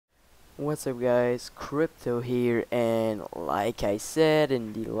What's up guys, Crypto here, and like I said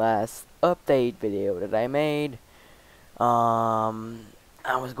in the last update video that I made, I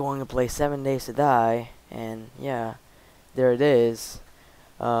was going to play 7 Days to Die, and yeah, there it is.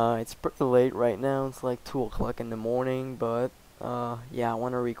 It's pretty late right now, it's like 2 o'clock in the morning, but yeah, I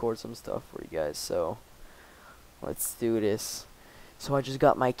want to record some stuff for you guys, so let's do this. So I just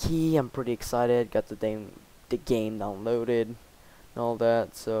got my key, I'm pretty excited, got the game downloaded, and all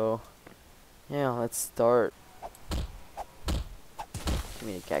that, so yeah, let's start. Give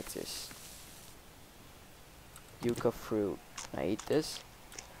me the cactus. Yucca fruit. Can I eat this?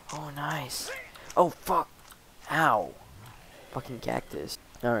 Oh, nice. Oh, fuck. Ow. Fucking cactus.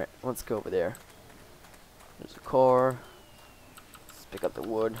 Alright, let's go over there. There's a car. Let's pick up the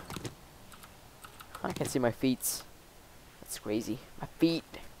wood. I can't see my feet. That's crazy. My feet.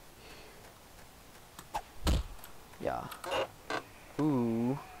 Yeah.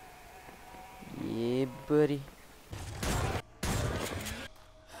 Ooh. Yeah, buddy.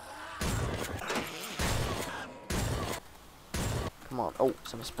 Come on. Oh,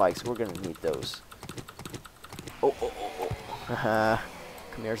 some spikes. We're gonna need those. Oh, oh, oh, oh. Haha.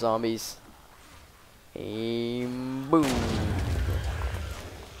 Come here, zombies. Aim. Boom.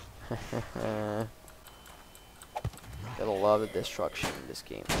 Got a lot of destruction in this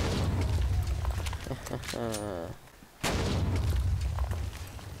game.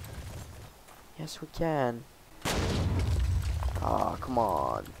 Yes, we can. Ah, come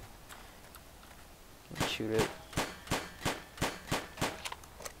on. Can we shoot it?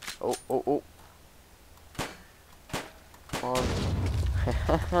 Oh, oh, oh. Come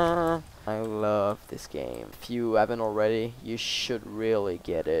on. I love this game. If you haven't already, you should really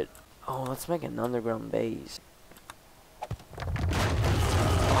get it. Oh, let's make an underground base.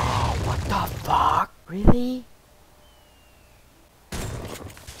 Oh, what the fuck? Really?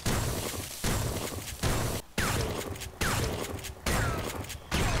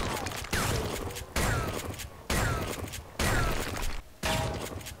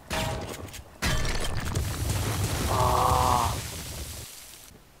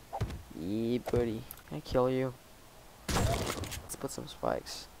 Yeah, buddy. Can I kill you? Let's put some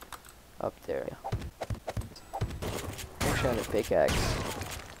spikes up there. I wish I had a pickaxe.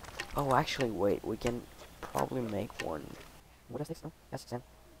 Oh, actually, wait. We can probably make one. What does this? No? Yes, sand.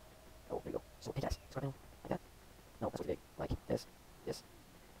 Oh, there you go. So, pickaxe. Start down. Like that. No, that's really big. Like this. This.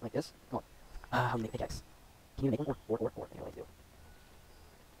 Like this. Come on. How do you make pickaxe? Can you make one? Or. I can't really do.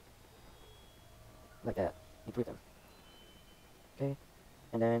 Like that. You three of them. Okay.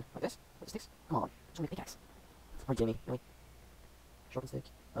 And then, like this. With the sticks. Come on. Show me a pickaxe. Are you kidding me? Really? Sharpen stick.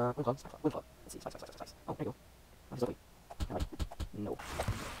 Wood club. Wood club. Let's see. Spice. Oh, there you go. Oh, he's ugly. Alright. No.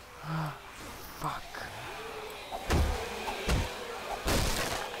 Fuck.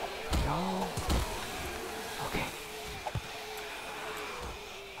 No. Okay.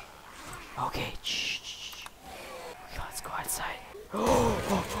 Okay. Shh. Okay, let's go outside.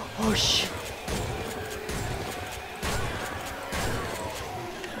 Oh, shit.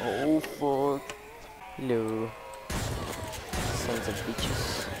 Oh, fuck. Hello. Sons of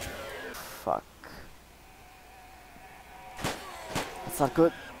bitches. Fuck. That's not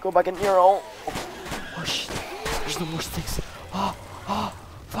good. Go back in here. Oh shit. There's no more sticks. Oh,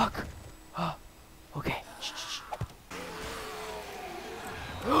 fuck. Okay. Shh.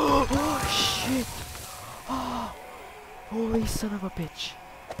 Oh, shit. Oh, holy son of a bitch.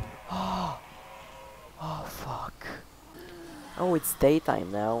 Oh, fuck. Oh, it's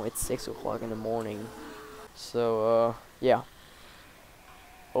daytime now. It's 6 o'clock in the morning. So, yeah.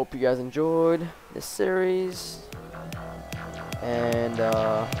 Hope you guys enjoyed this series. And,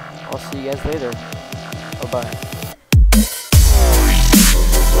 I'll see you guys later. Bye-bye.